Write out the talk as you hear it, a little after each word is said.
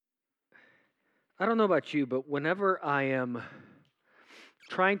I don't know about you, but whenever I am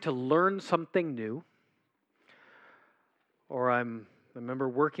trying to learn something new, or I remember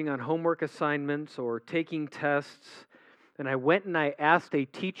working on homework assignments or taking tests, and I went and I asked a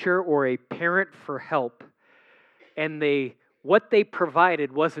teacher or a parent for help, and what they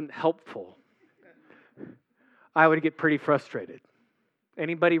provided wasn't helpful, I would get pretty frustrated.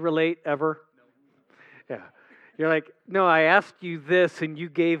 Anybody relate ever? Yeah. You're like, no, I asked you this and you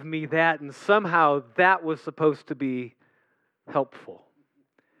gave me that, and somehow that was supposed to be helpful.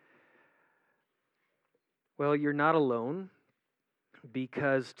 Well, you're not alone,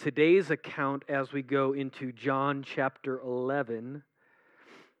 because today's account, as we go into John chapter 11,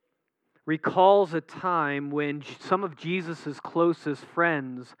 recalls a time when some of Jesus' closest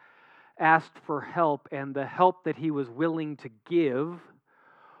friends asked for help, and the help that he was willing to give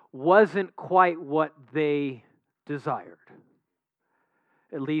wasn't quite what they desired,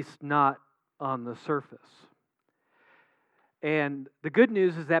 at least not on the surface. And the good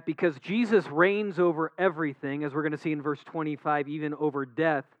news is that because Jesus reigns over everything, as we're going to see in verse 25, even over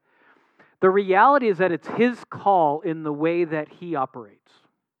death, the reality is that it's his call in the way that he operates.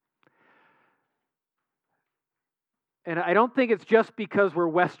 And I don't think it's just because we're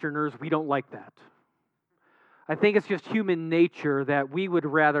Westerners we don't like that. I think it's just human nature that we would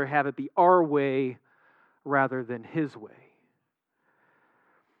rather have it be our way rather than his way.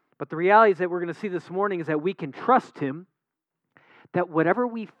 But the reality is that we're going to see this morning is that we can trust him, that whatever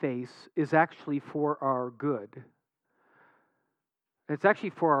we face is actually for our good. It's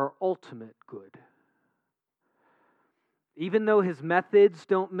actually for our ultimate good. Even though his methods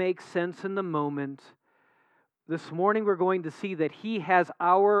don't make sense in the moment, this morning we're going to see that he has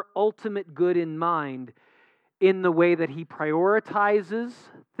our ultimate good in mind in the way that he prioritizes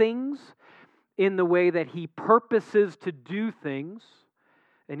things, in the way that he purposes to do things,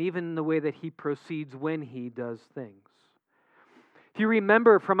 and even in the way that he proceeds when he does things. If you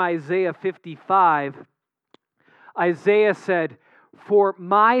remember from Isaiah 55, Isaiah said, "For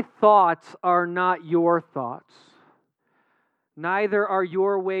my thoughts are not your thoughts, neither are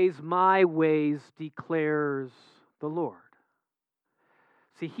your ways my ways, declares the Lord."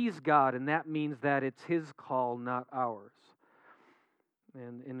 See, he's God, and that means that it's his call, not ours.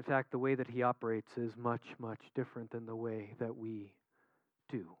 And in fact, the way that he operates is much, much different than the way that we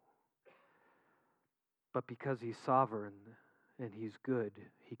do. But because he's sovereign and he's good,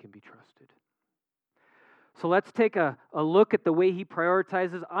 he can be trusted. So let's take a look at the way he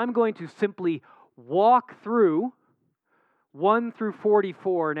prioritizes. I'm going to simply walk through 1 through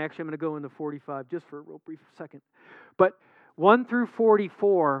 44, and actually I'm going to go into 45 just for a real brief second. But 1 through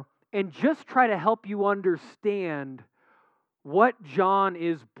 44, and just try to help you understand what John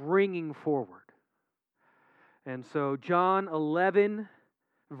is bringing forward. And so John 11,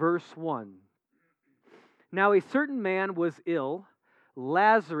 verse 1. Now a certain man was ill,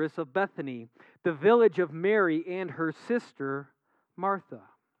 Lazarus of Bethany, the village of Mary and her sister Martha.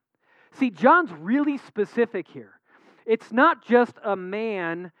 See, John's really specific here. It's not just a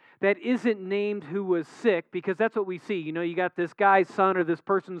man that isn't named who was sick, because that's what we see. You know, you got this guy's son or this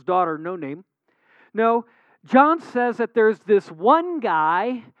person's daughter, no name. No, John says that there's this one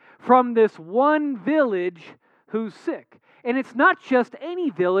guy from this one village who's sick. And it's not just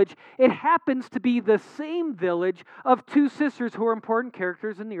any village, it happens to be the same village of two sisters who are important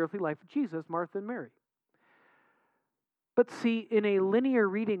characters in the earthly life of Jesus, Martha and Mary. But see, in a linear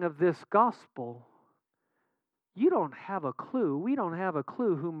reading of this gospel, you don't have a clue. We don't have a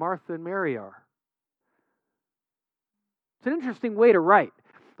clue who Martha and Mary are. It's an interesting way to write.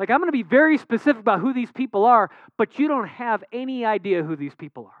 Like, I'm going to be very specific about who these people are, but you don't have any idea who these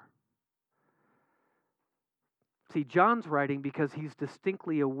people are. See, John's writing because he's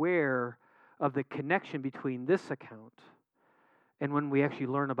distinctly aware of the connection between this account and when we actually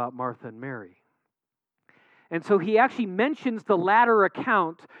learn about Martha and Mary. And so he actually mentions the latter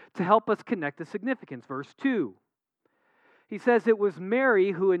account to help us connect the significance. Verse 2. He says, "It was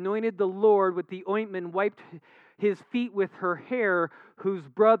Mary who anointed the Lord with the ointment and wiped his feet with her hair, whose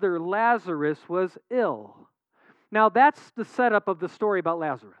brother Lazarus was ill." Now that's the setup of the story about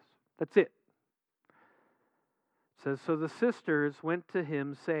Lazarus. That's it. It says, "So the sisters went to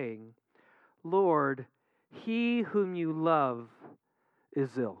him saying, 'Lord, he whom you love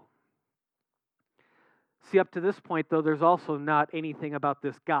is ill.'" See, up to this point, though, there's also not anything about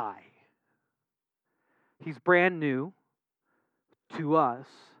this guy. He's brand new to us,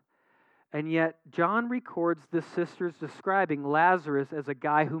 and yet John records the sisters describing Lazarus as a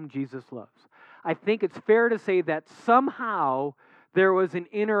guy whom Jesus loves. I think it's fair to say that somehow there was an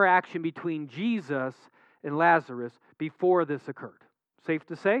interaction between Jesus and Lazarus before this occurred. Safe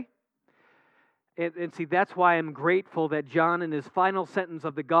to say? And see, that's why I'm grateful that John, in his final sentence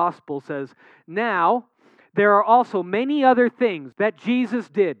of the gospel, says, now there are also many other things that Jesus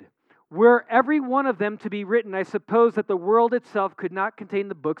did. Were every one of them to be written, I suppose that the world itself could not contain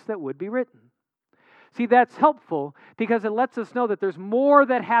the books that would be written. See, that's helpful because it lets us know that there's more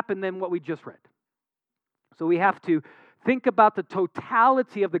that happened than what we just read. So we have to think about the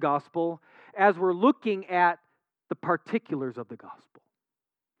totality of the gospel as we're looking at the particulars of the gospel.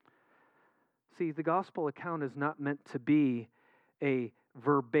 See, the gospel account is not meant to be a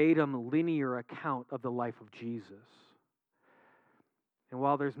verbatim, linear account of the life of Jesus. And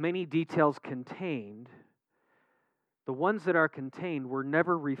while there's many details contained, the ones that are contained were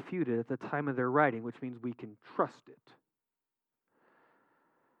never refuted at the time of their writing, which means we can trust it.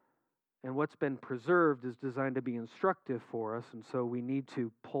 And what's been preserved is designed to be instructive for us, and so we need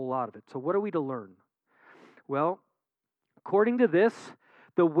to pull out of it. So what are we to learn? Well, according to this,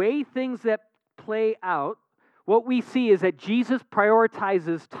 the way things that play out, what we see is that Jesus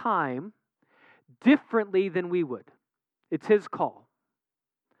prioritizes time differently than we would. It's his call.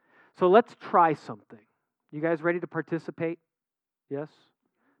 So let's try something. You guys ready to participate? Yes?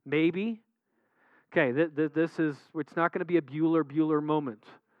 Maybe? Okay, it's not going to be a Bueller moment.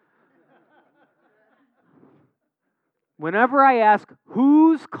 Whenever I ask,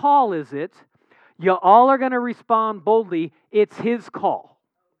 whose call is it? You all are going to respond boldly, it's his call.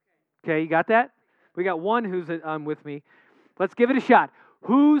 Okay, you got that? We got one who's with me. Let's give it a shot.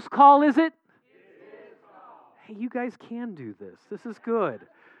 Whose call is it? It's his call. Hey, you guys can do this. This is good.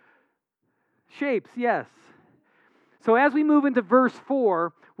 Shapes, yes. So as we move into verse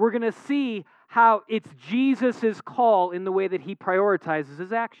 4, we're going to see how it's Jesus' call in the way that he prioritizes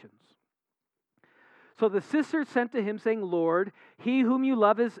his actions. So the sisters sent to him saying, Lord, he whom you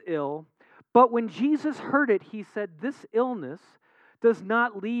love is ill. But when Jesus heard it, he said, this illness does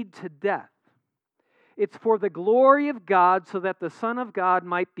not lead to death. It's for the glory of God, so that the Son of God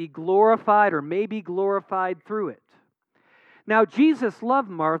might be glorified or may be glorified through it. Now Jesus loved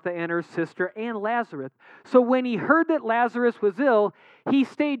Martha and her sister and Lazarus. So when he heard that Lazarus was ill, he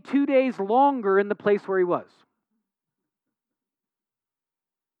stayed 2 days longer in the place where he was.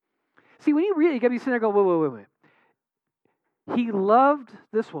 See, when you read it, you got to be sitting there going, wait. He loved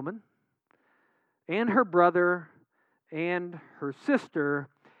this woman and her brother and her sister,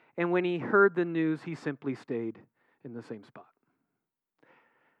 and when he heard the news, he simply stayed in the same spot.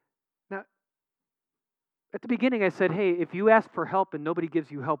 Now, at the beginning I said, hey, if you ask for help and nobody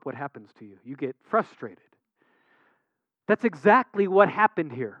gives you help, what happens to you? You get frustrated. That's exactly what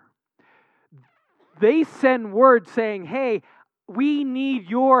happened here. They send word saying, hey, we need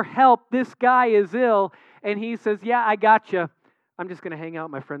your help. This guy is ill. And he says, yeah, I got you. I'm just going to hang out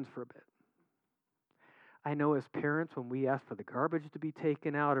with my friends for a bit. I know as parents, when we ask for the garbage to be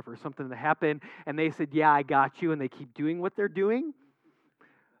taken out or for something to happen, and they said, yeah, I got you, and they keep doing what they're doing,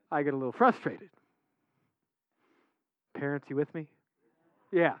 I get a little frustrated. Parents, you with me?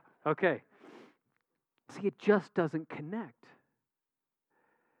 Yeah, okay. See, it just doesn't connect.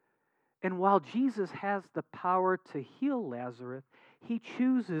 And while Jesus has the power to heal Lazarus, he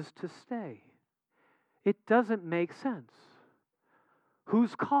chooses to stay. It doesn't make sense.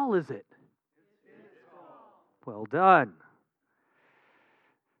 Whose call is it? Well done.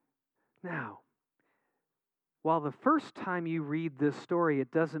 Now, while the first time you read this story,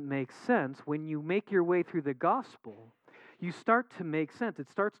 it doesn't make sense, when you make your way through the gospel, you start to make sense.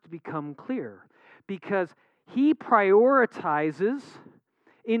 It starts to become clear because he prioritizes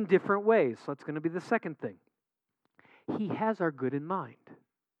in different ways. So that's going to be the second thing. He has our good in mind.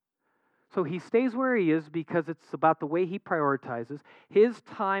 So he stays where he is because it's about the way he prioritizes. His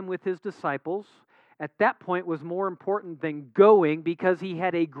time with his disciples at that point was more important than going because he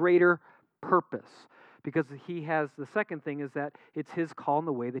had a greater purpose. Because he has, the second thing is that it's his call in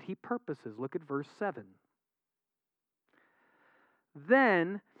the way that he purposes. Look at verse 7.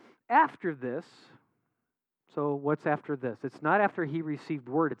 Then, after this, so what's after this? It's not after he received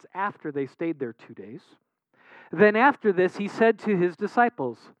word, it's after they stayed there 2 days. Then after this, he said to his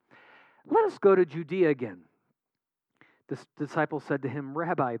disciples, let us go to Judea again. The disciples said to him,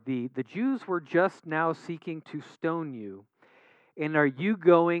 Rabbi, the Jews were just now seeking to stone you, and are you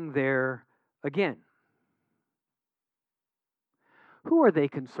going there again? Who are they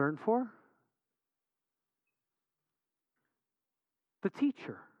concerned for? The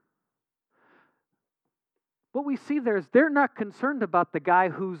teacher. What we see there is they're not concerned about the guy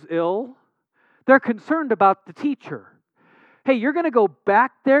who's ill. They're concerned about the teacher. Hey, you're going to go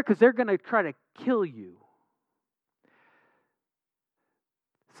back there because they're going to try to kill you.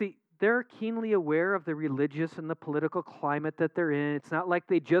 See, they're keenly aware of the religious and the political climate that they're in. It's not like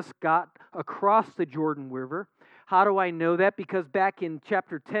they just got across the Jordan River. How do I know that? Because back in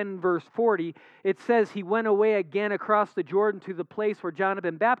chapter 10, verse 40, it says he went away again across the Jordan to the place where John had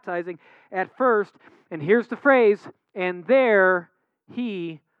been baptizing at first. And here's the phrase, and there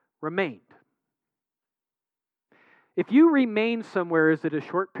he remained. If you remain somewhere, is it a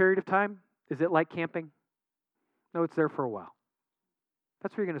short period of time? Is it like camping? No, it's there for a while.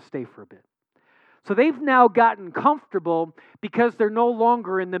 That's where you're going to stay for a bit. So they've now gotten comfortable because they're no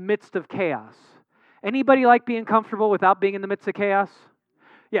longer in the midst of chaos. Anybody like being comfortable without being in the midst of chaos?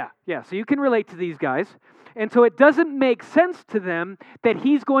 Yeah. So you can relate to these guys. And so it doesn't make sense to them that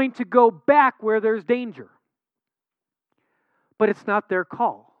he's going to go back where there's danger. But it's not their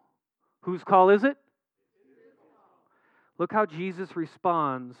call. Whose call is it? Look how Jesus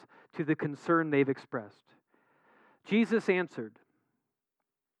responds to the concern they've expressed. Jesus answered,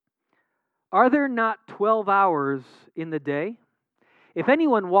 "Are there not 12 hours in the day? If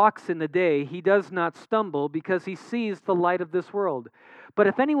anyone walks in the day, he does not stumble because he sees the light of this world. But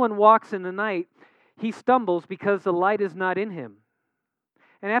if anyone walks in the night, he stumbles because the light is not in him."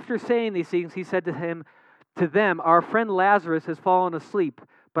 And after saying these things, he said to them, "Our friend Lazarus has fallen asleep,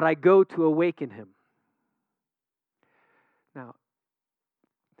 but I go to awaken him." Now,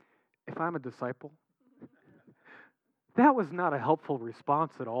 if I'm a disciple, that was not a helpful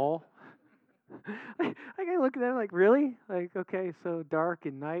response at all. I look at that like, really? Like, okay, so dark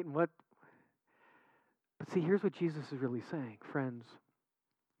and night and what? But see, here's what Jesus is really saying. Friends,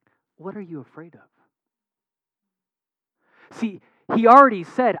 what are you afraid of? See, he already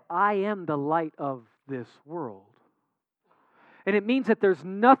said, "I am the light of this world." And it means that there's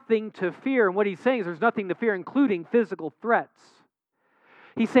nothing to fear. And what he's saying is there's nothing to fear, including physical threats.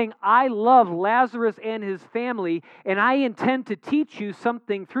 He's saying, I love Lazarus and his family, and I intend to teach you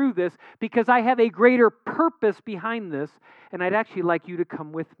something through this because I have a greater purpose behind this, and I'd actually like you to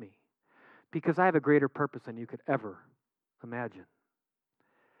come with me because I have a greater purpose than you could ever imagine.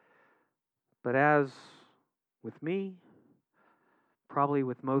 But as with me, probably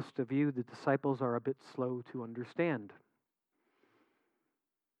with most of you, the disciples are a bit slow to understand.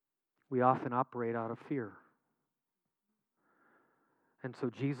 We often operate out of fear. And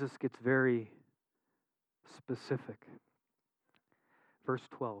so Jesus gets very specific. Verse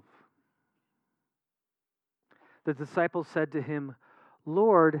 12. The disciples said to him,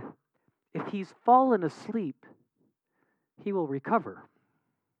 "Lord, if he's fallen asleep, he will recover."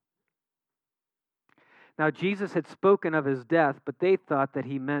 Now Jesus had spoken of his death, but they thought that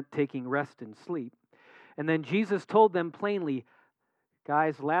he meant taking rest and sleep. And then Jesus told them plainly,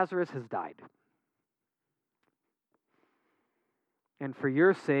 "Guys, Lazarus has died. And for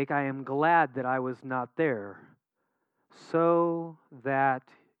your sake, I am glad that I was not there, so that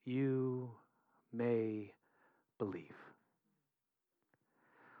you may believe."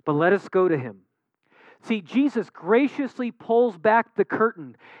 But let us go to him. See, Jesus graciously pulls back the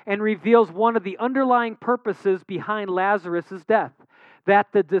curtain and reveals one of the underlying purposes behind Lazarus' death,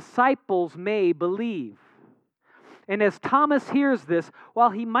 that the disciples may believe. And as Thomas hears this,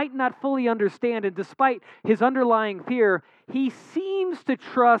 while he might not fully understand, and despite his underlying fear, he seems to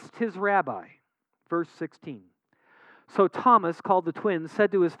trust his rabbi. Verse 16. So Thomas, called the twin,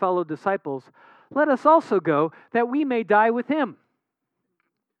 said to his fellow disciples, "Let us also go, that we may die with him."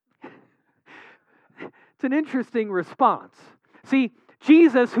 It's an interesting response. See,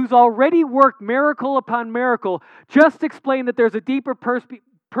 Jesus, who's already worked miracle upon miracle, just explained that there's a deeper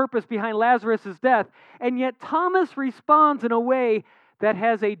purpose behind Lazarus' death, and yet Thomas responds in a way that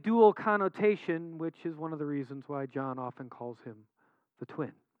has a dual connotation, which is one of the reasons why John often calls him the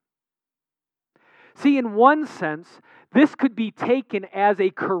twin. See, in one sense, this could be taken as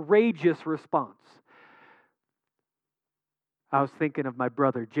a courageous response. I was thinking of my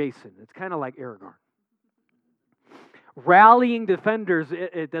brother Jason. It's kind of like Aragorn. Rallying defenders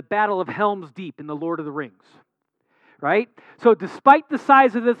at the Battle of Helm's Deep in The Lord of the Rings. Right? So despite the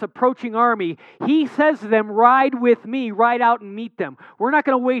size of this approaching army, he says to them, "Ride with me, ride out and meet them. We're not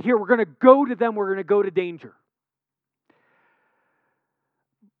going to wait here. We're going to go to them. We're going to go to danger."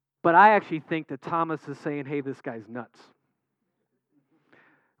 But I actually think that Thomas is saying, "Hey, this guy's nuts.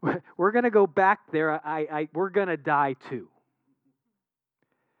 We're going to go back there. We're going to die too."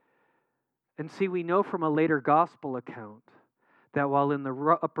 And see, we know from a later gospel account that while in the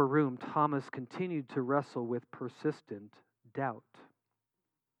upper room, Thomas continued to wrestle with persistent doubt.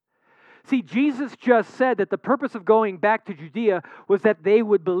 See, Jesus just said that the purpose of going back to Judea was that they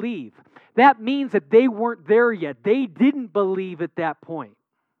would believe. That means that they weren't there yet. They didn't believe at that point.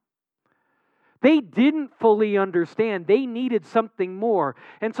 They didn't fully understand. They needed something more.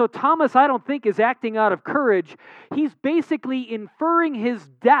 And so Thomas, I don't think, is acting out of courage. He's basically inferring his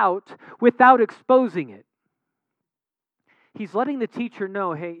doubt without exposing it. He's letting the teacher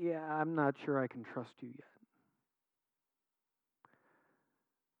know, hey, yeah, I'm not sure I can trust you yet.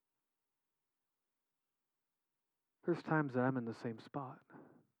 There's times that I'm in the same spot.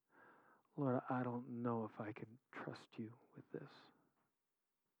 Lord, I don't know if I can trust you with this.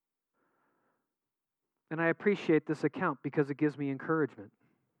 And I appreciate this account because it gives me encouragement.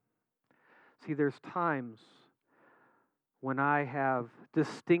 See, there's times when I have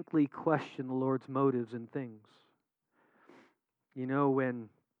distinctly questioned the Lord's motives in things. You know, when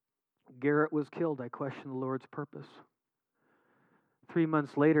Garrett was killed, I questioned the Lord's purpose. 3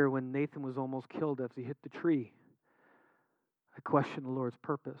 months later, when Nathan was almost killed as he hit the tree, I questioned the Lord's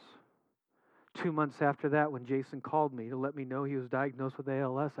purpose. 2 months after that, when Jason called me to let me know he was diagnosed with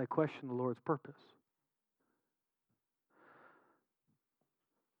ALS, I questioned the Lord's purpose.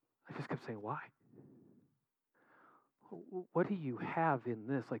 I just kept saying, why? What do you have in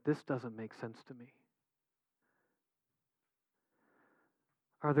this? Like, this doesn't make sense to me.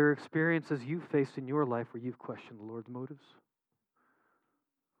 Are there experiences you've faced in your life where you've questioned the Lord's motives?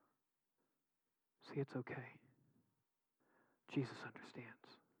 See, it's okay. Jesus understands.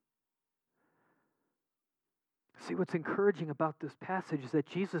 See, what's encouraging about this passage is that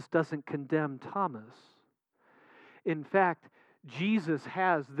Jesus doesn't condemn Thomas. In fact, Jesus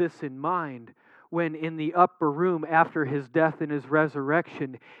has this in mind when in the upper room after his death and his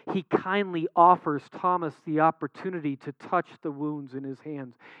resurrection, he kindly offers Thomas the opportunity to touch the wounds in his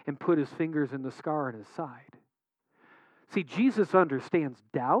hands and put his fingers in the scar on his side. See, Jesus understands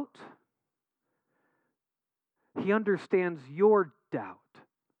doubt. He understands your doubt.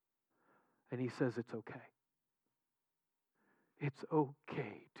 And he says it's okay. It's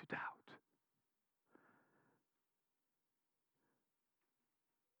okay to doubt.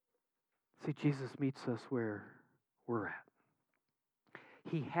 See, Jesus meets us where we're at.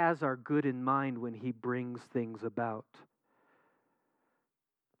 He has our good in mind when he brings things about.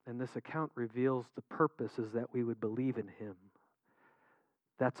 And this account reveals the purpose is that we would believe in him.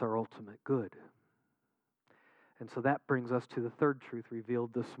 That's our ultimate good. And so that brings us to the third truth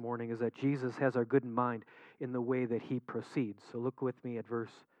revealed this morning, is that Jesus has our good in mind in the way that he proceeds. So look with me at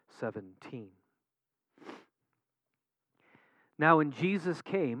verse 17. Now when Jesus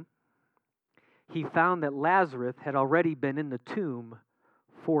came, he found that Lazarus had already been in the tomb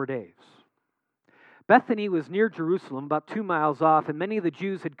 4 days. Bethany was near Jerusalem, about 2 miles off, and many of the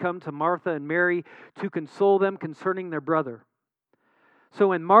Jews had come to Martha and Mary to console them concerning their brother. So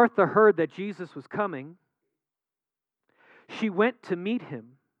when Martha heard that Jesus was coming, she went to meet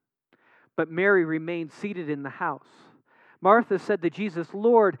him, but Mary remained seated in the house. Martha said to Jesus,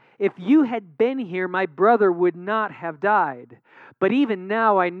 Lord, if you had been here, my brother would not have died. But even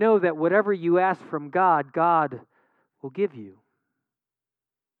now I know that whatever you ask from God, God will give you.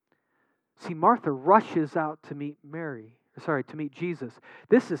 See, Martha rushes out to meet to meet Jesus.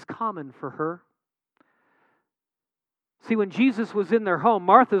 This is common for her. See, when Jesus was in their home,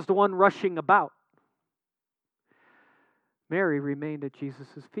 Martha's the one rushing about. Mary remained at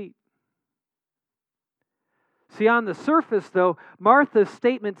Jesus' feet. See, on the surface, though, Martha's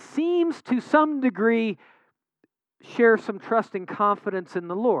statement seems to some degree share some trust and confidence in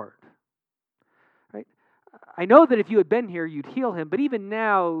the Lord. Right? I know that if you had been here, you'd heal him, but even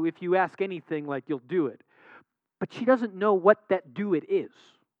now, if you ask anything, like, you'll do it. But she doesn't know what that do it is.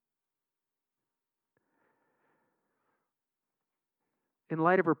 In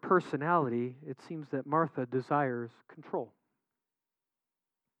light of her personality, it seems that Martha desires control.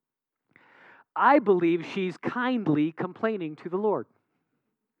 I believe she's kindly complaining to the Lord.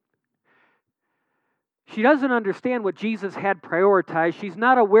 She doesn't understand what Jesus had prioritized. She's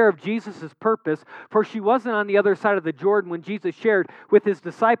not aware of Jesus' purpose, for she wasn't on the other side of the Jordan when Jesus shared with his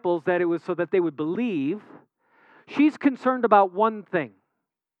disciples that it was so that they would believe. She's concerned about one thing,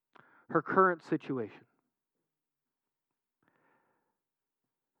 her current situation.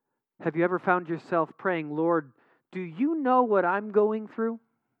 Have you ever found yourself praying, Lord, do you know what I'm going through?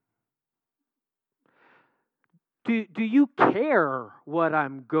 Do you care what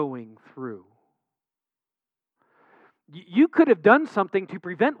I'm going through? You could have done something to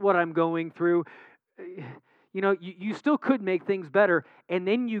prevent what I'm going through. You know, you still could make things better, and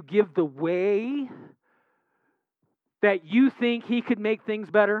then you give the way that you think he could make things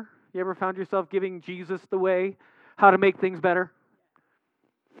better. You ever found yourself giving Jesus the way how to make things better?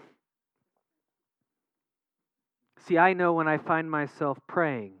 See, I know when I find myself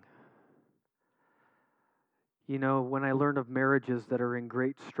praying, When I learn of marriages that are in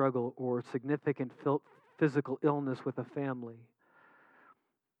great struggle or significant physical illness with a family,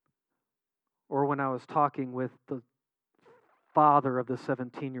 or when I was talking with the father of the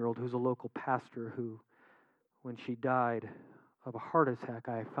 17-year-old who's a local pastor who, when she died of a heart attack,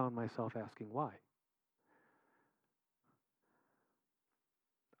 I found myself asking why.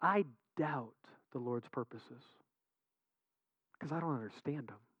 I doubt the Lord's purposes because I don't understand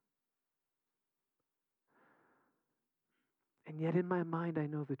them. And yet in my mind I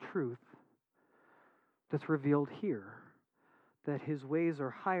know the truth that's revealed here, that His ways are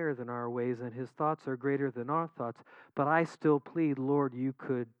higher than our ways and His thoughts are greater than our thoughts, but I still plead, Lord, you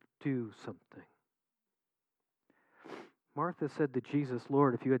could do something. Martha said to Jesus,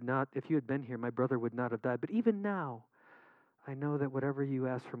 Lord, if you had been here, my brother would not have died. But even now, I know that whatever you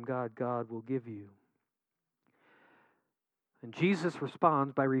ask from God, God will give you. And Jesus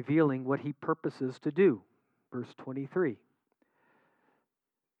responds by revealing what He purposes to do. Verse 23.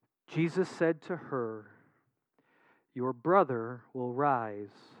 Jesus said to her, your brother will rise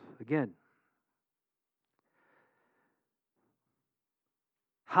again.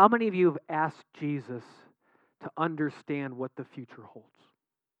 How many of you have asked Jesus to understand what the future holds?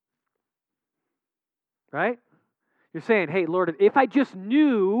 Right? You're saying, hey, Lord, if I just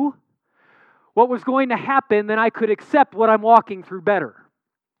knew what was going to happen, then I could accept what I'm walking through better.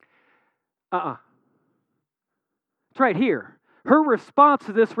 It's right here. Her response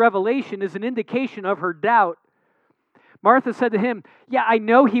to this revelation is an indication of her doubt. Martha said to him, yeah, I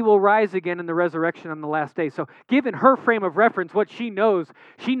know he will rise again in the resurrection on the last day. So given her frame of reference, what she knows,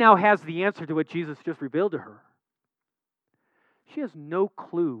 she now has the answer to what Jesus just revealed to her. She has no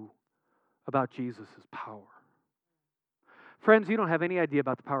clue about Jesus' power. Friends, you don't have any idea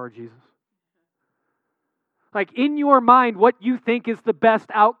about the power of Jesus. Like in your mind, what you think is the best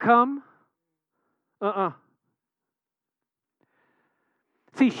outcome?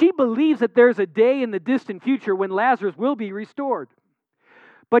 See, she believes that there's a day in the distant future when Lazarus will be restored.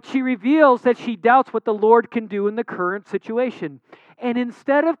 But she reveals that she doubts what the Lord can do in the current situation. And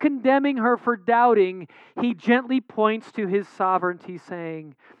instead of condemning her for doubting, He gently points to His sovereignty,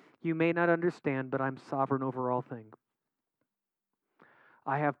 saying, you may not understand, but I'm sovereign over all things.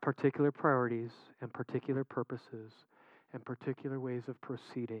 I have particular priorities and particular purposes and particular ways of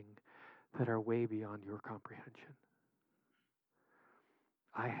proceeding that are way beyond your comprehension.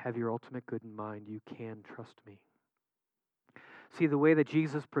 I have your ultimate good in mind. You can trust me. See, the way that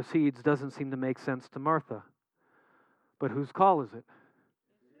Jesus proceeds doesn't seem to make sense to Martha. But whose call is it?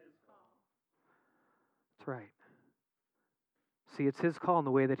 That's right. See, it's His call in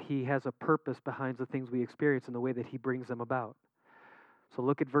the way that He has a purpose behind the things we experience and the way that He brings them about. So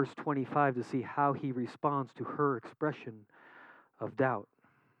look at verse 25 to see how He responds to her expression of doubt.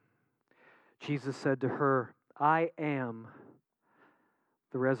 Jesus said to her, I am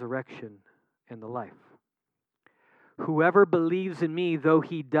the resurrection and the life. Whoever believes in me, though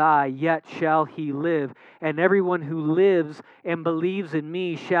he die, yet shall he live. And everyone who lives and believes in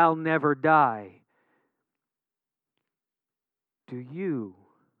me shall never die. Do you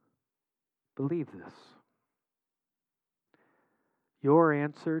believe this? Your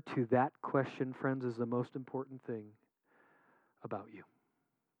answer to that question, friends, is the most important thing about you.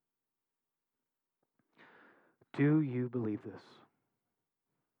 Do you believe this?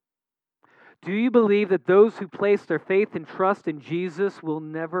 Do you believe that those who place their faith and trust in Jesus will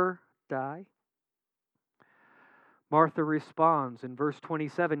never die? Martha responds in verse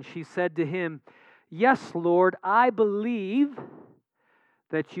 27. She said to Him, yes, Lord, I believe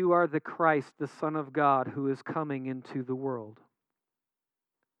that you are the Christ, the Son of God, who is coming into the world.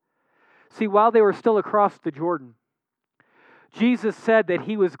 See, while they were still across the Jordan, Jesus said that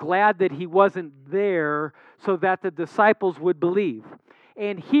He was glad that He wasn't there so that the disciples would believe.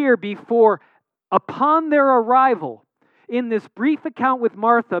 And here, upon their arrival, in this brief account with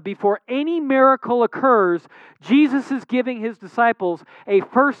Martha, before any miracle occurs, Jesus is giving His disciples a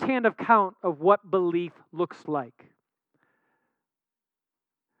first-hand account of what belief looks like.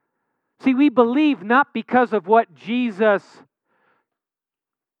 See, we believe not because of what Jesus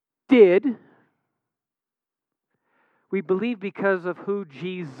did. We believe because of who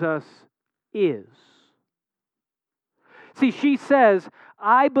Jesus is. See, she says,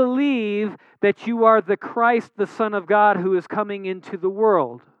 I believe that you are the Christ, the Son of God, who is coming into the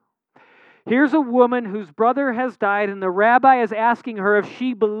world. Here's a woman whose brother has died, and the rabbi is asking her if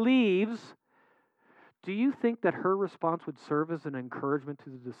she believes. Do you think that her response would serve as an encouragement to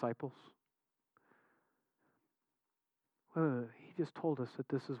the disciples? He just told us that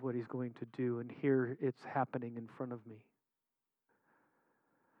this is what He's going to do, and here it's happening in front of me.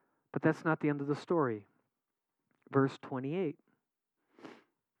 But that's not the end of the story. Verse 28.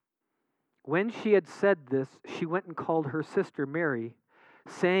 When she had said this, she went and called her sister Mary,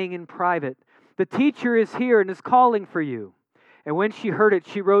 saying in private, "The teacher is here and is calling for you." And when she heard it,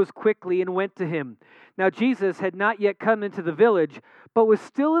 she rose quickly and went to him. Now Jesus had not yet come into the village, but was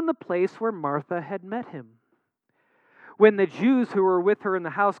still in the place where Martha had met him. When the Jews who were with her in the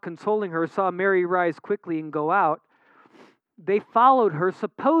house consoling her saw Mary rise quickly and go out, they followed her,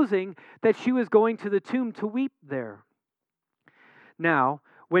 supposing that she was going to the tomb to weep there. Now,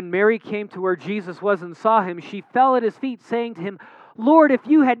 when Mary came to where Jesus was and saw him, she fell at his feet, saying to him, "Lord, if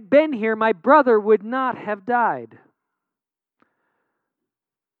you had been here, my brother would not have died."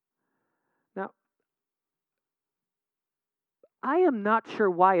 Now, I am not sure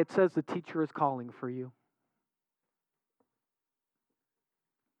why it says the teacher is calling for you.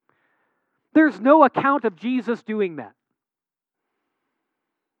 There's no account of Jesus doing that.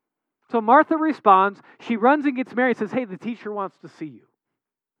 So Martha responds. She runs and gets Mary and says, "Hey, the teacher wants to see you."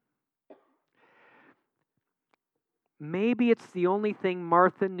 Maybe it's the only thing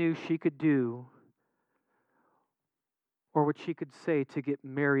Martha knew she could do, or what she could say to get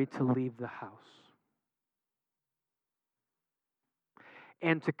Mary to leave the house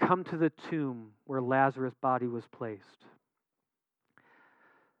and to come to the tomb where Lazarus' body was placed.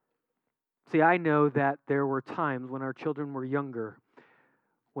 See, I know that there were times when our children were younger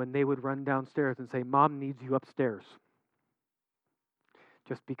when they would run downstairs and say, "Mom needs you upstairs,"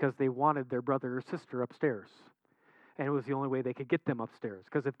 just because they wanted their brother or sister upstairs. And it was the only way they could get them upstairs.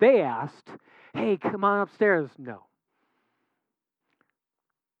 Because if they asked, "Hey, come on upstairs," no.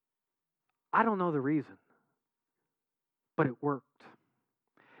 I don't know the reason, but it worked.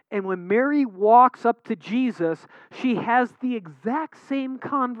 And when Mary walks up to Jesus, she has the exact same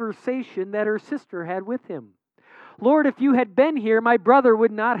conversation that her sister had with him. "Lord, if you had been here, my brother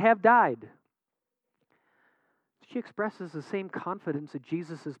would not have died." She expresses the same confidence in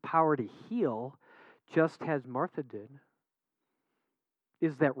Jesus' power to heal, just as Martha did.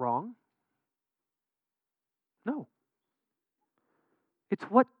 Is that wrong? No. It's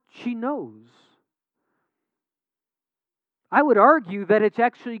what she knows. I would argue that it's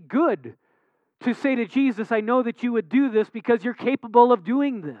actually good to say to Jesus, "I know that you would do this because you're capable of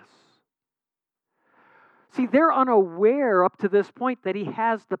doing this." See, they're unaware up to this point that he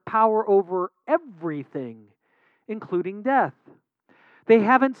has the power over everything, including death. They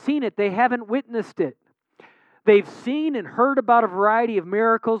haven't seen it. They haven't witnessed it. They've seen and heard about a variety of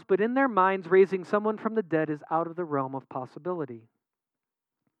miracles, but in their minds, raising someone from the dead is out of the realm of possibility.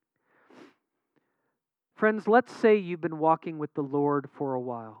 Friends, let's say you've been walking with the Lord for a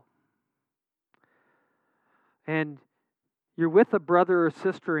while. And you're with a brother or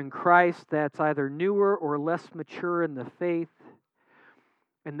sister in Christ that's either newer or less mature in the faith,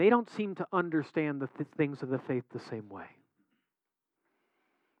 and they don't seem to understand the things of the faith the same way.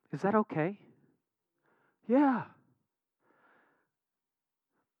 Is that okay? Yeah.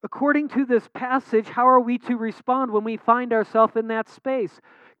 According to this passage, how are we to respond when we find ourselves in that space?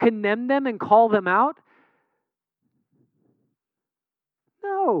 Condemn them and call them out?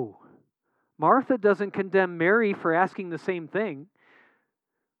 No. Martha doesn't condemn Mary for asking the same thing.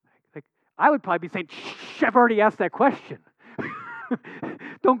 Like, I would probably be saying, "Shh, I've already asked that question."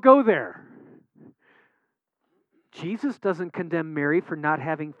 Don't go there. Jesus doesn't condemn Mary for not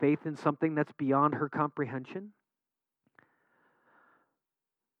having faith in something that's beyond her comprehension.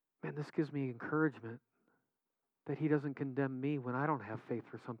 Man, this gives me encouragement that he doesn't condemn me when I don't have faith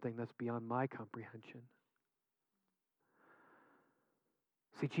for something that's beyond my comprehension.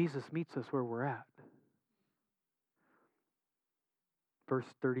 See, Jesus meets us where we're at. Verse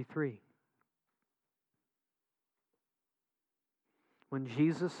 33. When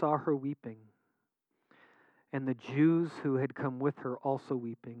Jesus saw her weeping, and the Jews who had come with her also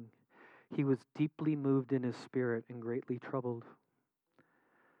weeping, he was deeply moved in his spirit and greatly troubled.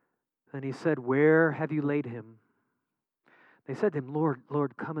 And he said, "Where have you laid him?" They said to him, "Lord,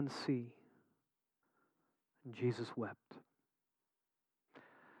 Lord, come and see." And Jesus wept.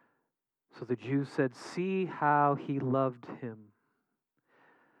 So the Jews said, "See how he loved him."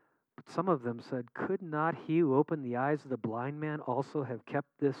 But some of them said, "Could not he who opened the eyes of the blind man also have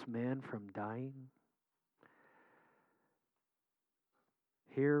kept this man from dying?"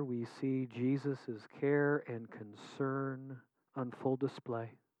 Here we see Jesus' care and concern on full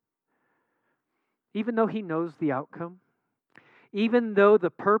display. Even though he knows the outcome, even though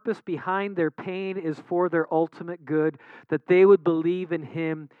the purpose behind their pain is for their ultimate good, that they would believe in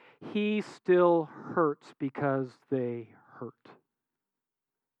him, he still hurts because they hurt.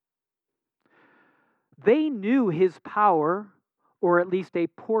 They knew his power, or at least a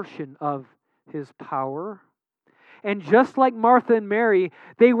portion of his power, And just like Martha and Mary,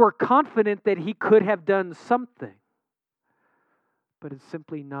 they were confident that he could have done something. But it's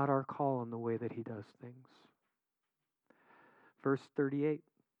simply not our call in the way that he does things. Verse 38.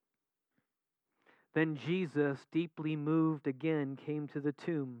 Then Jesus, deeply moved again, came to the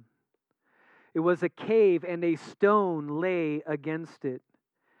tomb. It was a cave, and a stone lay against it.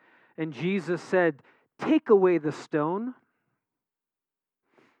 And Jesus said, "Take away the stone."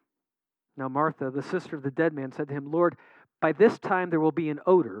 Now Martha, the sister of the dead man, said to him, "Lord, by this time there will be an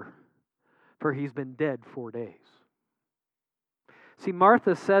odor, for he's been dead 4 days." See,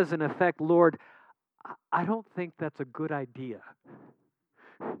 Martha says in effect, "Lord, I don't think that's a good idea."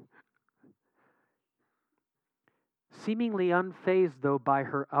 Seemingly unfazed, though, by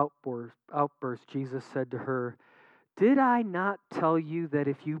her outburst, Jesus said to her, "Did I not tell you that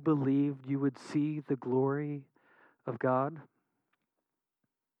if you believed, you would see the glory of God?"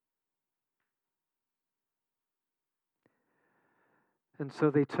 And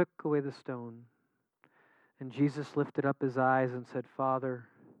so they took away the stone, and Jesus lifted up his eyes and said, "Father,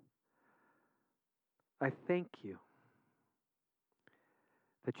 I thank you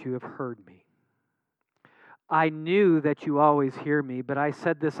that you have heard me. I knew that you always hear me, but I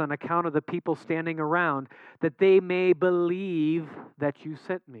said this on account of the people standing around, that they may believe that you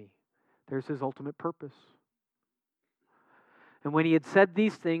sent me." There's his ultimate purpose. And when he had said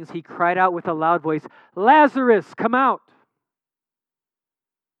these things, he cried out with a loud voice, "Lazarus, come out!"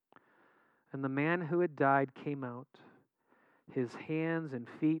 And the man who had died came out, his hands and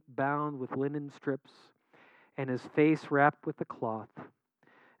feet bound with linen strips, and his face wrapped with a cloth.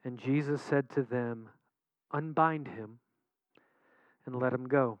 And Jesus said to them, "Unbind him and let him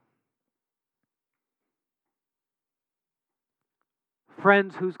go."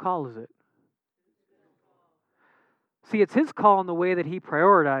 Friends, whose call is it? See, it's his call in the way that he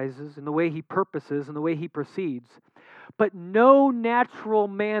prioritizes, in the way he purposes, in the way he proceeds. But no natural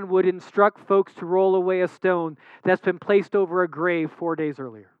man would instruct folks to roll away a stone that's been placed over a grave 4 days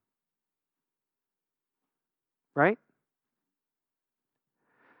earlier. Right?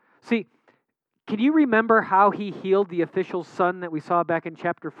 See, can you remember how he healed the official's son that we saw back in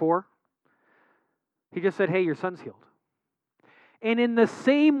chapter 4? He just said, "Hey, your son's healed." And in the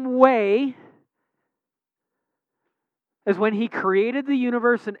same way as when he created the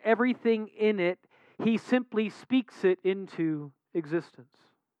universe and everything in it, he simply speaks it into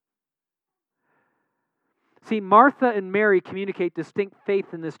existence. See, Martha and Mary communicate distinct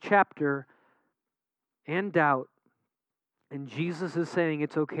faith in this chapter and doubt. And Jesus is saying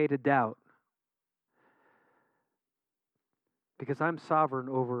it's okay to doubt, because I'm sovereign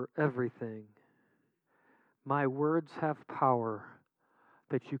over everything. My words have power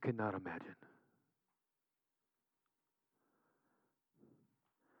that you cannot imagine.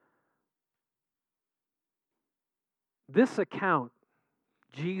 This account,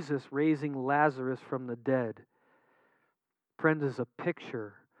 Jesus raising Lazarus from the dead, friends, is a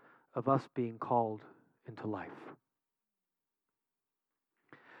picture of us being called into life.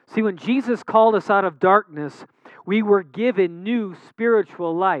 See, when Jesus called us out of darkness, we were given new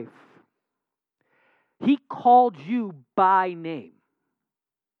spiritual life. He called you by name.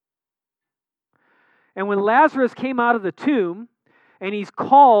 And when Lazarus came out of the tomb and he's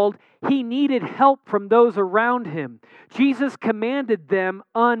called, he needed help from those around him. Jesus commanded them,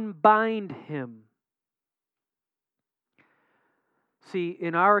 "Unbind him." See,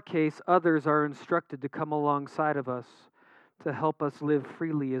 in our case, others are instructed to come alongside of us to help us live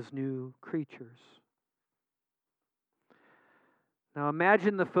freely as new creatures. Now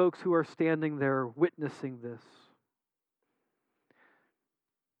imagine the folks who are standing there witnessing this.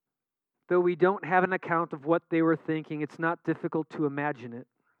 Though we don't have an account of what they were thinking, it's not difficult to imagine it.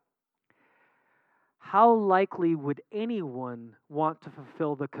 How likely would anyone want to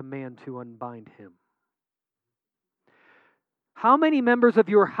fulfill the command to unbind him? How many members of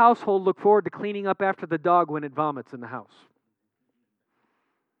your household look forward to cleaning up after the dog when it vomits in the house?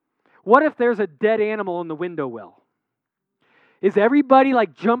 What if there's a dead animal in the window well? Is everybody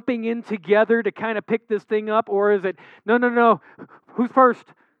like jumping in together to kind of pick this thing up? Or is it, no, who's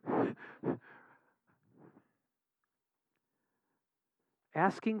first?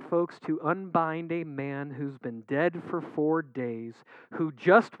 Asking folks to unbind a man who's been dead for 4 days, who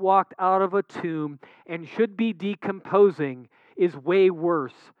just walked out of a tomb and should be decomposing, is way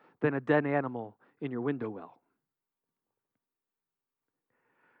worse than a dead animal in your window well.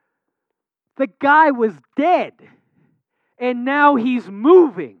 The guy was dead, and now he's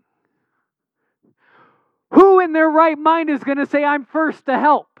moving. Who in their right mind is going to say, "I'm first to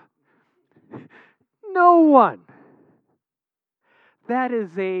help"? No one. That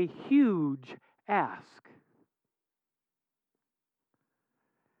is a huge ask.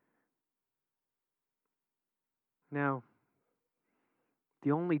 Now,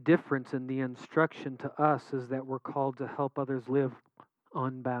 the only difference in the instruction to us is that we're called to help others live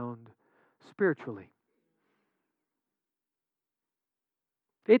unbound spiritually.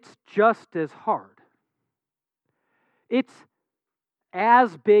 It's just as hard. It's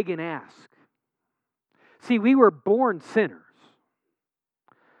as big an ask. See, we were born sinners.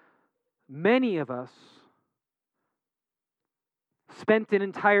 Many of us spent an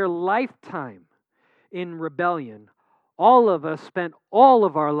entire lifetime in rebellion. All of us spent all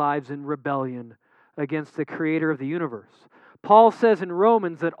of our lives in rebellion against the Creator of the universe. Paul says in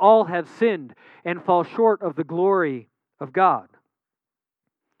Romans that all have sinned and fall short of the glory of God.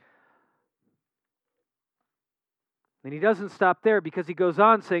 And he doesn't stop there, because he goes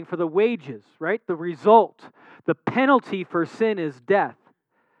on saying, for the wages, right? The result, the penalty for sin is death,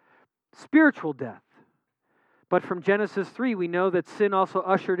 spiritual death. But from Genesis 3, we know that sin also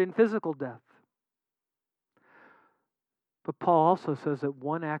ushered in physical death. But Paul also says that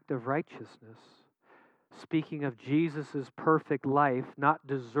one act of righteousness, speaking of Jesus' perfect life, not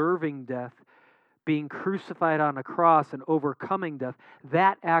deserving death, being crucified on a cross and overcoming death,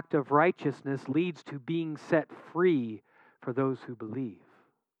 that act of righteousness leads to being set free for those who believe.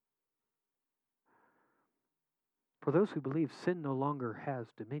 For those who believe, sin no longer has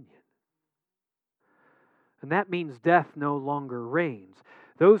dominion. And that means death no longer reigns.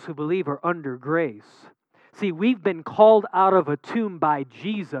 Those who believe are under grace. See, we've been called out of a tomb by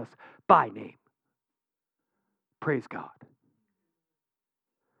Jesus by name. Praise God.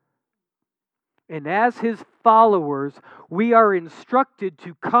 And as His followers, we are instructed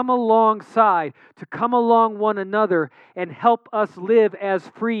to come alongside, to come along one another and help us live as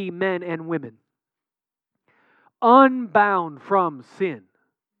free men and women, unbound from sin.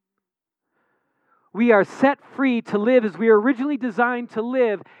 We are set free to live as we were originally designed to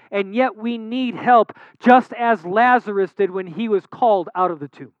live, and yet we need help, just as Lazarus did when he was called out of the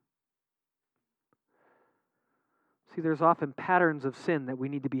tomb. See, there's often patterns of sin that we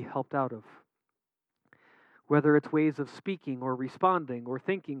need to be helped out of. Whether it's ways of speaking or responding or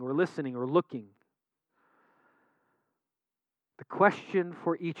thinking or listening or looking. The question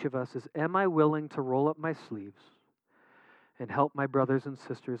for each of us is, am I willing to roll up my sleeves and help my brothers and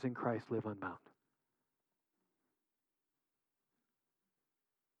sisters in Christ live unbound?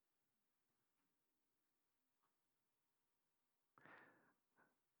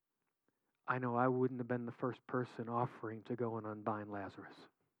 I know I wouldn't have been the first person offering to go and unbind Lazarus.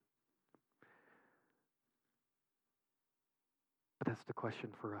 But that's the question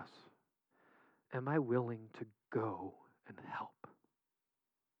for us. Am I willing to go and help?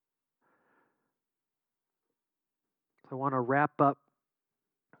 So I want to wrap up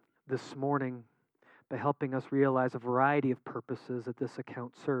this morning by helping us realize a variety of purposes that this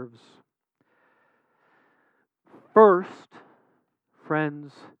account serves. First,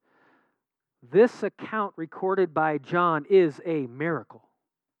 friends, this account recorded by John is a miracle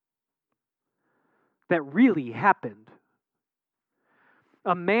that really happened.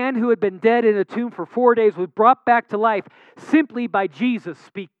 A man who had been dead in a tomb for 4 days was brought back to life simply by Jesus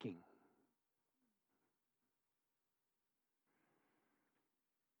speaking.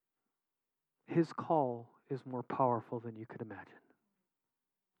 His call is more powerful than you could imagine.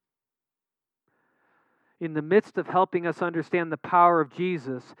 In the midst of helping us understand the power of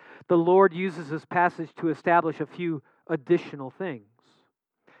Jesus, the Lord uses this passage to establish a few additional things.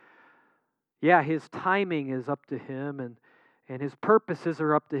 Yeah, His timing is up to Him, and His purposes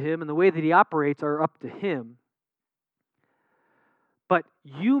are up to Him, and the way that He operates are up to Him. But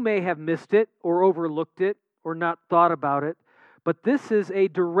you may have missed it or overlooked it or not thought about it. But this is a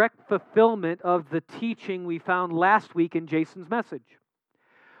direct fulfillment of the teaching we found last week in Jason's message.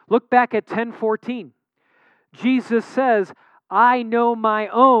 Look back at 10:14. Jesus says, I know my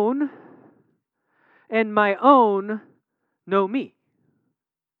own, and my own know me.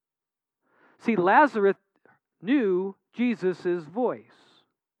 See, Lazarus knew Jesus' voice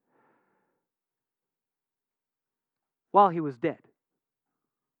while he was dead.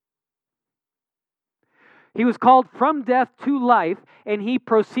 He was called from death to life, and he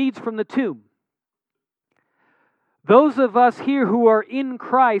proceeds from the tomb. Those of us here who are in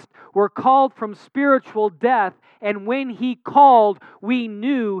Christ were called from spiritual death, and when He called, we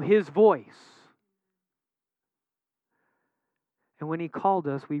knew His voice. And when He called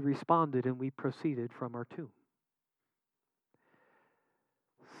us, we responded and we proceeded from our tomb.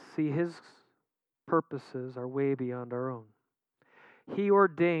 See, His purposes are way beyond our own. He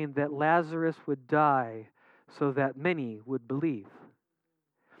ordained that Lazarus would die so that many would believe.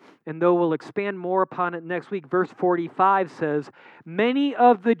 And though we'll expand more upon it next week, verse 45 says, "Many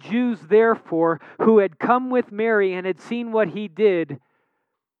of the Jews, therefore, who had come with Mary and had seen what he did,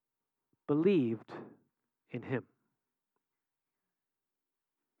 believed in him."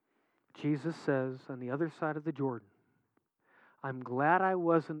 Jesus says on the other side of the Jordan, "I'm glad I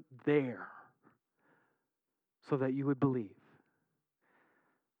wasn't there so that you would believe."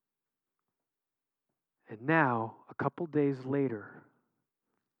 And now, a couple days later,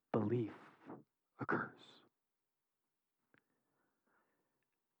 belief occurs.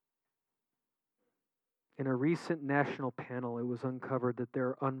 In a recent national panel, it was uncovered that there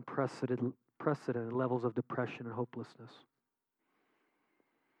are unprecedented levels of depression and hopelessness.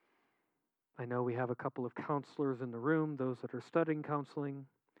 I know we have a couple of counselors in the room, those that are studying counseling.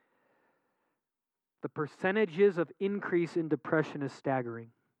 The percentages of increase in depression is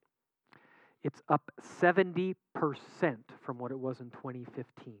staggering. It's up 70% from what it was in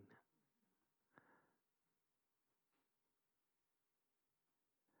 2015.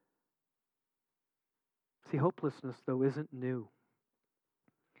 See, hopelessness, though, isn't new.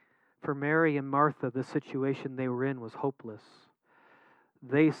 For Mary and Martha, the situation they were in was hopeless.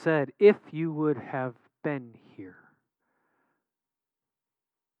 They said, "If you would have been here."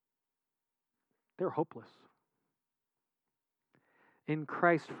 They're hopeless. In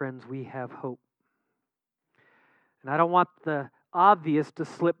Christ, friends, we have hope. And I don't want the obvious to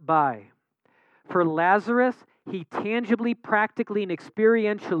slip by. For Lazarus, he tangibly, practically, and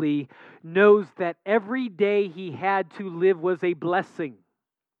experientially knows that every day he had to live was a blessing.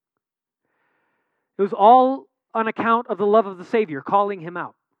 It was all on account of the love of the Savior calling him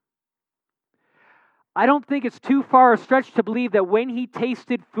out. I don't think it's too far a stretch to believe that when he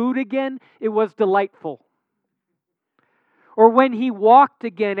tasted food again, it was delightful. Or when he walked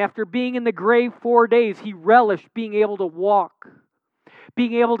again after being in the grave 4 days, he relished being able to walk,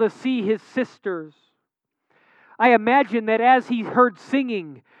 being able to see his sisters. I imagine that as he heard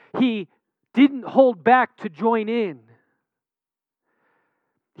singing, he didn't hold back to join in.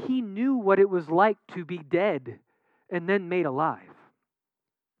 He knew what it was like to be dead and then made alive.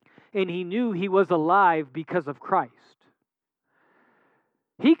 And he knew he was alive because of Christ.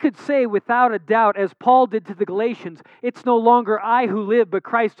 He could say without a doubt, as Paul did to the Galatians, "It's no longer I who live, but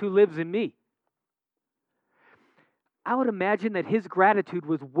Christ who lives in me." I would imagine that his gratitude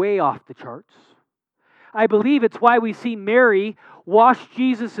was way off the charts. I believe it's why we see Mary wash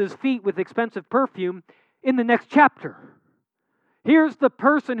Jesus' feet with expensive perfume in the next chapter. Here's the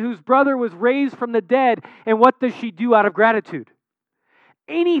person whose brother was raised from the dead, and what does she do out of gratitude?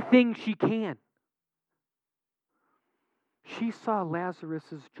 Anything she can. She saw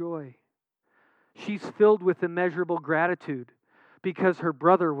Lazarus' joy. She's filled with immeasurable gratitude because her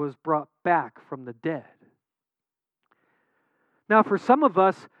brother was brought back from the dead. Now, for some of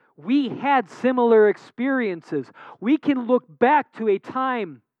us, we had similar experiences. We can look back to a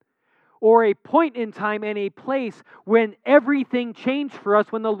time or a point in time and a place when everything changed for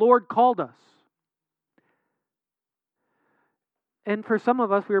us when the Lord called us. And for some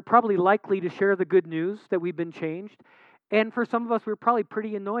of us, we were probably likely to share the good news that we've been changed. And for some of us, we were probably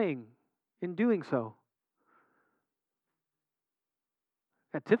pretty annoying in doing so.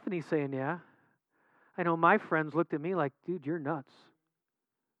 Tiffany's saying, yeah. I know my friends looked at me like, "Dude, you're nuts."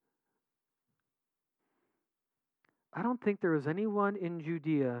 I don't think there was anyone in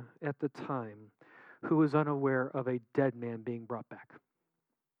Judea at the time who was unaware of a dead man being brought back.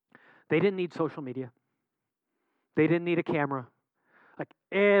 They didn't need social media. They didn't need a camera. Like,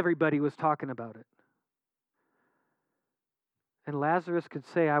 everybody was talking about it. And Lazarus could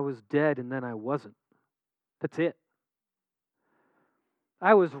say, "I was dead and then I wasn't." That's it.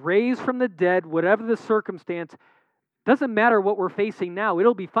 I was raised from the dead, whatever the circumstance. Doesn't matter what we're facing now.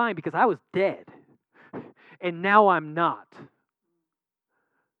 It'll be fine because I was dead. And now I'm not.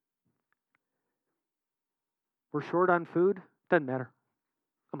 We're short on food. Doesn't matter.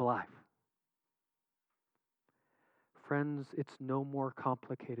 I'm alive. Friends, it's no more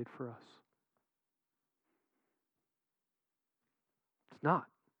complicated for us. It's not.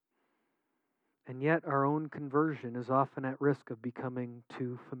 And yet our own conversion is often at risk of becoming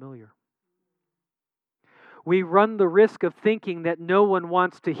too familiar. We run the risk of thinking that no one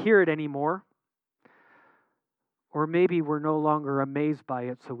wants to hear it anymore. Or maybe we're no longer amazed by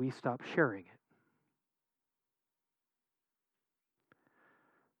it, so we stop sharing it.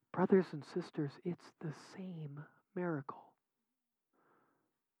 Brothers and sisters, it's the same miracle.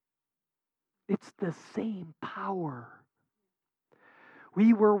 It's the same power.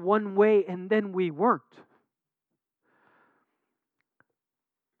 We were one way and then we weren't.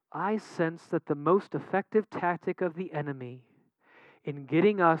 I sense that the most effective tactic of the enemy in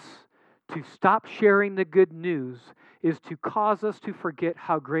getting us to stop sharing the good news is to cause us to forget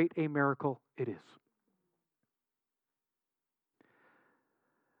how great a miracle it is.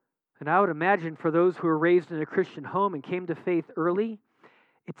 And I would imagine for those who were raised in a Christian home and came to faith early,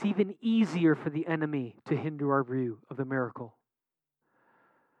 it's even easier for the enemy to hinder our view of the miracle.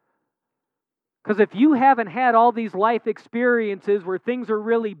 Because if you haven't had all these life experiences where things are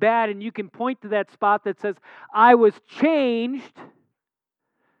really bad and you can point to that spot that says, I was changed,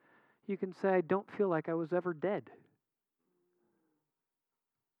 you can say, I don't feel like I was ever dead.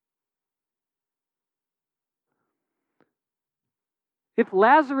 If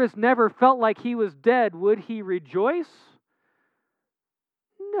Lazarus never felt like he was dead, would he rejoice?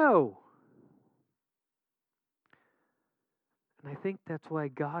 No. And I think that's why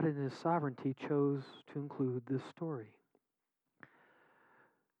God in His sovereignty chose to include this story.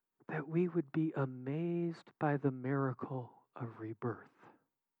 That we would be amazed by the miracle of rebirth.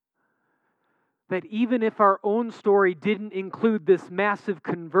 That even if our own story didn't include this massive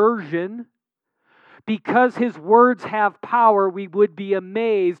conversion, because His words have power, we would be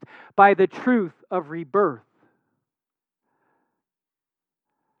amazed by the truth of rebirth.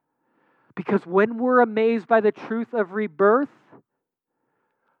 Because when we're amazed by the truth of rebirth,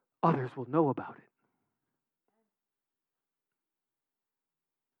 others will know about it.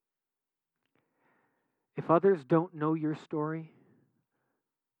 If others don't know your story,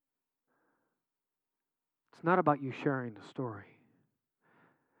 it's not about you sharing the story.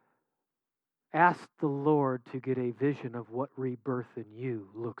 Ask the Lord to get a vision of what rebirth in you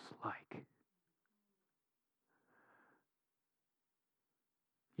looks like.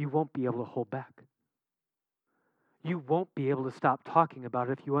 You won't be able to hold back. You won't be able to stop talking about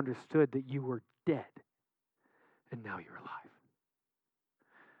it if you understood that you were dead and now you're alive.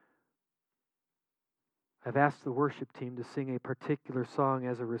 I've asked the worship team to sing a particular song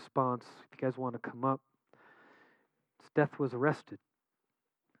as a response. If you guys want to come up. Death was arrested.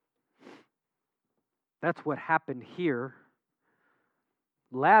 That's what happened here.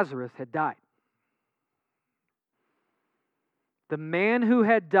 Lazarus had died. The man who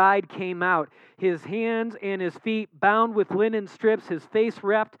had died came out, his hands and his feet bound with linen strips, his face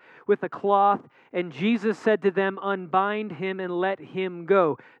wrapped with a cloth, and Jesus said to them, unbind him and let him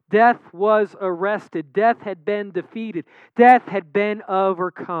go. Death was arrested. Death had been defeated. Death had been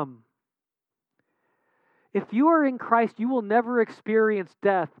overcome. If you are in Christ, you will never experience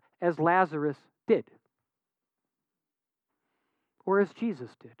death as Lazarus did, or as Jesus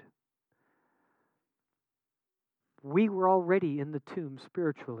did. We were already in the tomb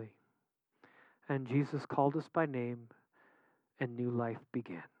spiritually, and Jesus called us by name, and new life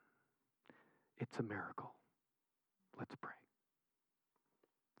began. It's a miracle. Let's pray.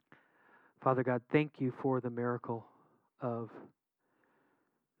 Father God, thank you for the miracle of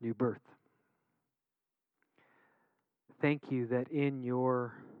new birth. Thank you that in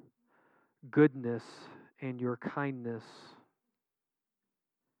your goodness and your kindness,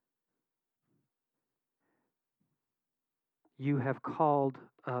 you have called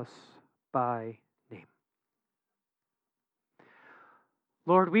us by name.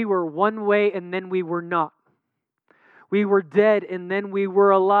 Lord, we were one way and then we were not. We were dead and then we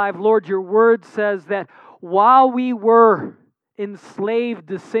were alive. Lord, your word says that while we were enslaved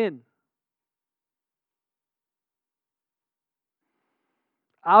to sin,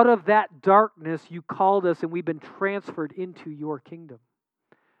 out of that darkness you called us and we've been transferred into your kingdom.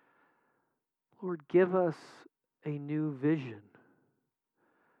 Lord, give us a new vision,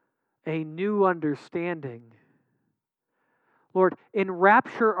 a new understanding. Lord,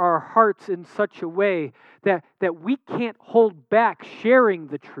 enrapture our hearts in such a way that we can't hold back sharing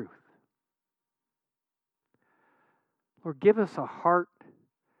the truth. Lord, give us a heart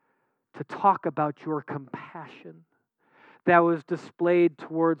to talk about your compassion that was displayed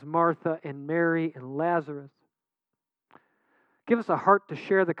towards Martha and Mary and Lazarus. Give us a heart to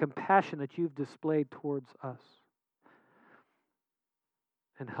share the compassion that you've displayed towards us.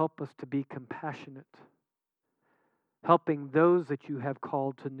 And help us to be compassionate, helping those that you have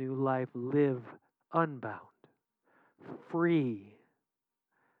called to new life live unbound, free,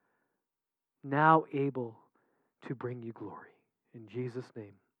 now able to bring you glory. In Jesus'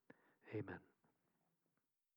 name, amen.